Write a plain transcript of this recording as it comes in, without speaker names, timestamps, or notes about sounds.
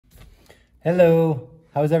Hello,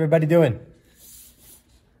 how's everybody doing?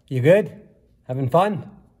 You good? Having fun?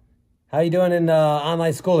 How you doing in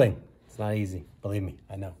online schooling? It's not easy, believe me,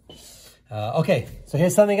 I know. Okay, so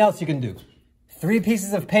here's something else you can do. 3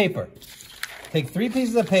 pieces of paper. Take 3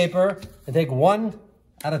 pieces of paper and take one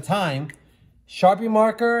at a time. Sharpie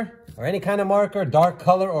marker or any kind of marker, dark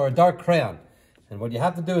color or a dark crayon. And what you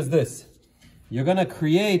have to do is this. You're gonna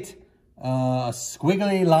create a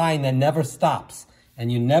squiggly line that never stops. And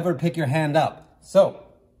you never pick your hand up. So,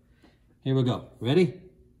 here we go. Ready?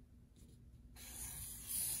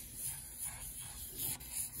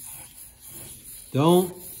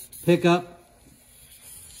 Don't pick up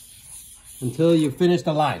until you finish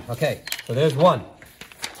the line. Okay, so there's one.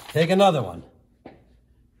 Take another one.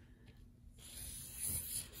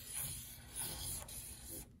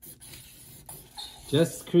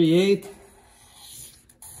 Just create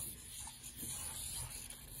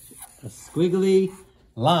a squiggly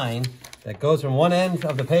line that goes from one end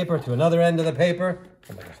of the paper to another end of the paper.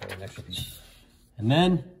 Oh my gosh, I have an extra piece. And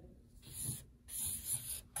then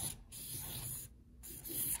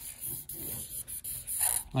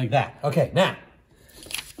like that. Okay, now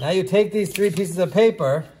you take these 3 pieces of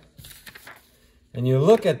paper and you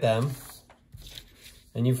look at them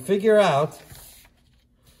and you figure out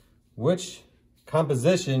which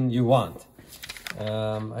composition you want.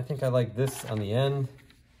 I think I like this on the end.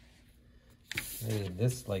 Maybe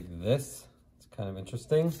this like this. It's kind of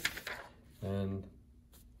interesting. And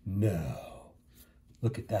no,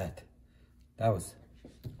 look at that.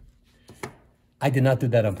 I did not do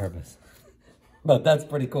that on purpose. But that's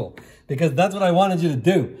pretty cool because that's what I wanted you to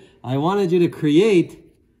do. I wanted you to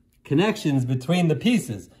create connections between the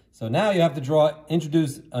pieces. So now you have to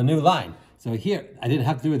introduce a new line. So here, I didn't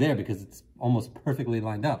have to do it there because it's almost perfectly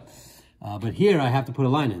lined up. But here I have to put a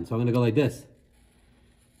line in. So I'm gonna go like this.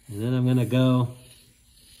 And then I'm gonna go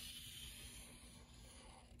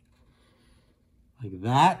like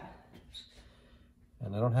that.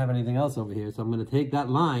 And I don't have anything else over here. So I'm gonna take that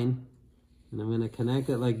line and I'm gonna connect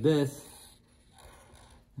it like this.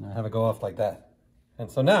 And I have it go off like that.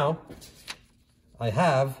 And so now I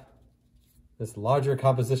have this larger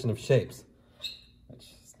composition of shapes, which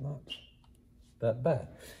is not that bad.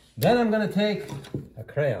 Then I'm gonna take a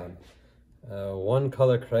crayon, 1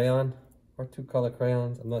 color crayon or 2 color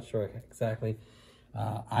crayons. I'm not sure exactly.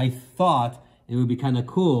 I thought it would be kind of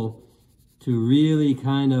cool to really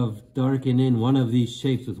kind of darken in one of these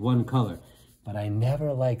shapes with 1 color. But I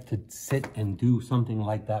never like to sit and do something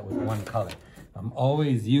like that with 1 color. I'm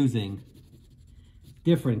always using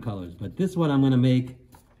different colors. But this one I'm gonna make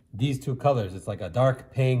these 2 colors. It's like a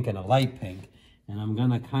dark pink and a light pink. And I'm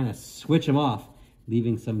gonna kind of switch them off,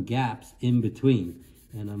 leaving some gaps in between.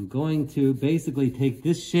 And I'm going to basically take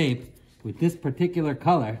this shape with this particular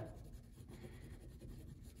color.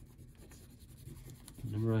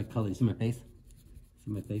 Remember my color? You see my face?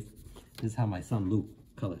 See my face? This is how my son Luke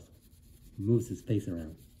colors. He moves his face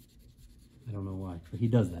around. I don't know why, but he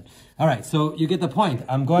does that. All right, so you get the point.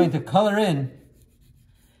 I'm going to color in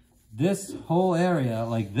this whole area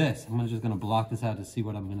like this. I'm just gonna block this out to see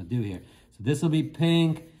what I'm gonna do here. So this will be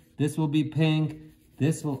pink, this will be pink,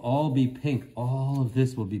 this will all be pink. All of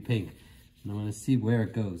this will be pink. And I'm gonna see where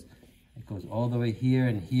it goes. It goes all the way here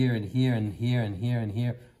and here and here and here and here and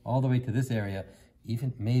here, all the way to this area.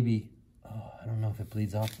 Even maybe, oh, I don't know if it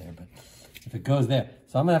bleeds off there, but if it goes there.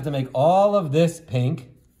 So I'm gonna have to make all of this pink.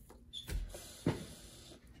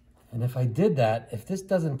 And if I did that, if this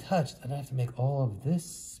doesn't touch, then I have to make all of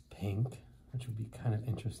this pink, which would be kind of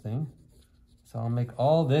interesting. So I'll make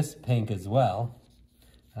all this pink as well.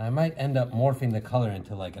 And I might end up morphing the color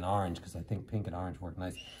into like an orange because I think pink and orange work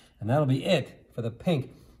nice. And that'll be it for the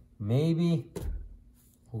pink. Maybe,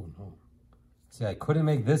 oh no. See, I couldn't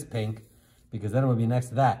make this pink because then it would be next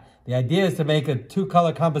to that. The idea is to make a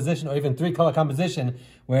 2-color composition or even 3-color composition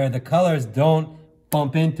where the colors don't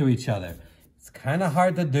bump into each other. It's kind of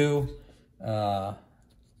hard to do.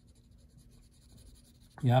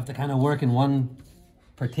 You have to kind of work in one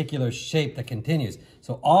particular shape that continues.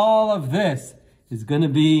 So all of this is going to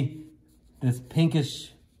be this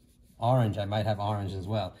pinkish orange. I might have orange as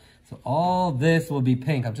well. So all this will be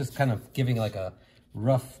pink. I'm just kind of giving like a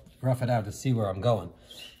rough it out to see where I'm going.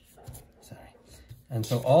 Sorry. And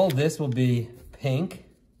so all this will be pink.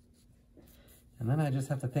 And then I just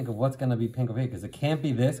have to think of what's gonna be pink over here, because it can't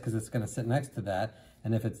be this, because it's gonna sit next to that.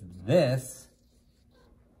 And if it's this,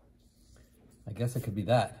 I guess it could be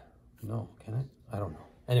that. No, can it? I don't know.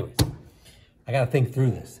 Anyways, I gotta think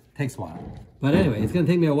through this. It takes a while. But anyway, it's gonna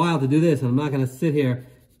take me a while to do this, and I'm not gonna sit here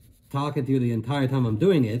talking to you the entire time I'm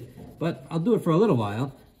doing it, but I'll do it for a little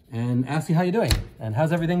while and ask you how you're doing and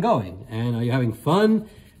how's everything going, and are you having fun?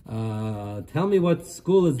 Tell me what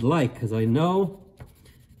school is like, because I know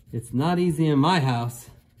it's not easy in my house,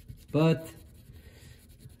 but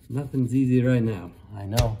nothing's easy right now. I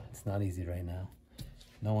know it's not easy right now.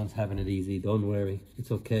 No one's having it easy. Don't worry.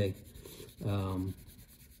 It's okay.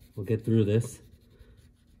 We'll get through this.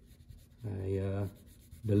 I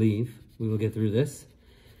believe we will get through this.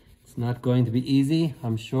 It's not going to be easy.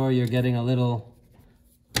 I'm sure you're getting a little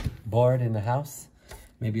bored in the house.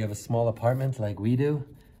 Maybe you have a small apartment like we do.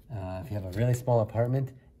 If you have a really small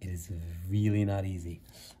apartment, it is really not easy.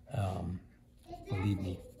 Believe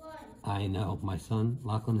me. I know. My son,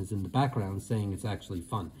 Lachlan, is in the background saying it's actually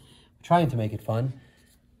fun. We're trying to make it fun.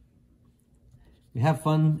 We have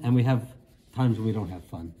fun and we have times when we don't have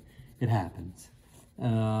fun. It happens.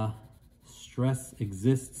 Stress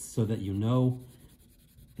exists so that you know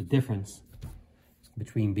the difference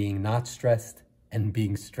between being not stressed and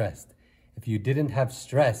being stressed. If you didn't have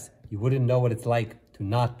stress, you wouldn't know what it's like to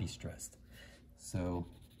not be stressed. So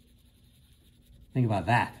think about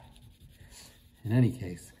that. In any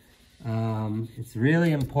case, it's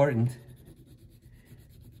really important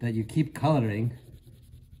that you keep coloring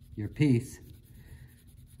your piece,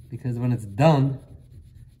 because when it's done,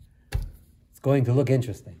 it's going to look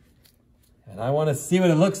interesting. And I want to see what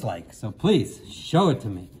it looks like. So please, show it to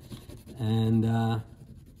me. And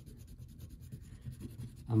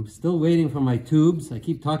I'm still waiting for my tubes. I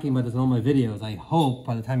keep talking about this in all my videos. I hope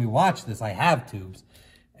by the time you watch this, I have tubes.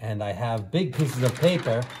 And I have big pieces of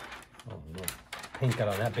paper. Oh no, paint got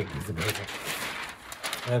on that big piece of paper.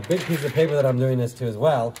 I have big pieces of paper that I'm doing this to as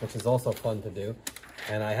well, which is also fun to do.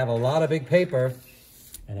 And I have a lot of big paper,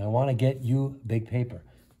 and I want to get you big paper.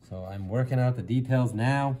 So I'm working out the details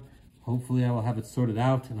now. Hopefully I will have it sorted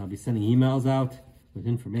out, and I'll be sending emails out with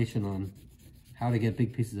information on how to get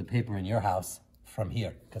big pieces of paper in your house from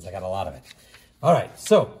here, because I got a lot of it. All right,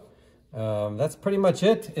 so that's pretty much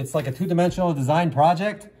it. It's like a two-dimensional design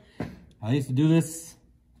project. I used to do this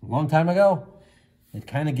a long time ago. It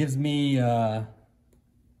kind of gives me a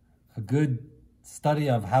good study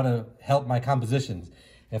of how to help my compositions.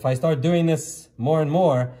 If I start doing this more and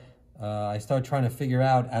more, I start trying to figure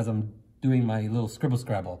out as I'm doing my little scribble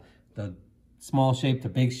scrabble, the small shape to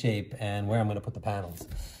big shape and where I'm going to put the panels.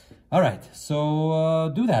 All right,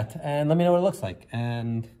 so do that and let me know what it looks like,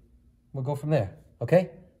 and we'll go from there.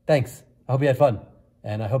 Okay? Thanks. I hope you had fun,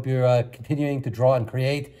 and I hope you're continuing to draw and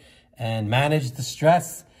create and manage the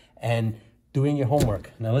stress and doing your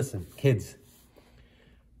homework. Now listen, kids,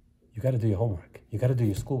 you got to do your homework. You got to do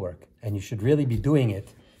your schoolwork, and you should really be doing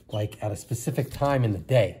it like at a specific time in the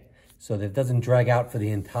day so that it doesn't drag out for the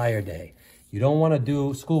entire day. You don't want to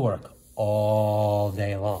do schoolwork all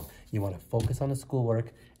day long. You want to focus on the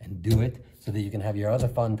schoolwork and do it so that you can have your other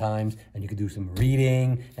fun times, and you can do some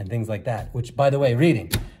reading and things like that. Which, by the way,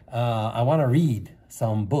 reading. I want to read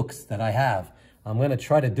some books that I have. I'm going to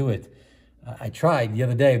try to do it. I tried the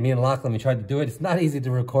other day, me and Lachlan, we tried to do it. It's not easy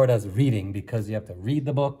to record as reading because you have to read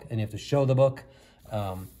the book and you have to show the book.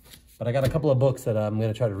 But I got a couple of books that I'm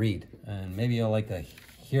going to try to read, and maybe you'll like to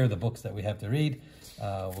hear the books that we have to read.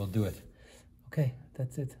 We'll do it. Okay,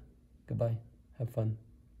 that's it. Goodbye. Have fun.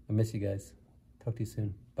 I miss you guys. Talk to you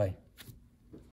soon. Bye.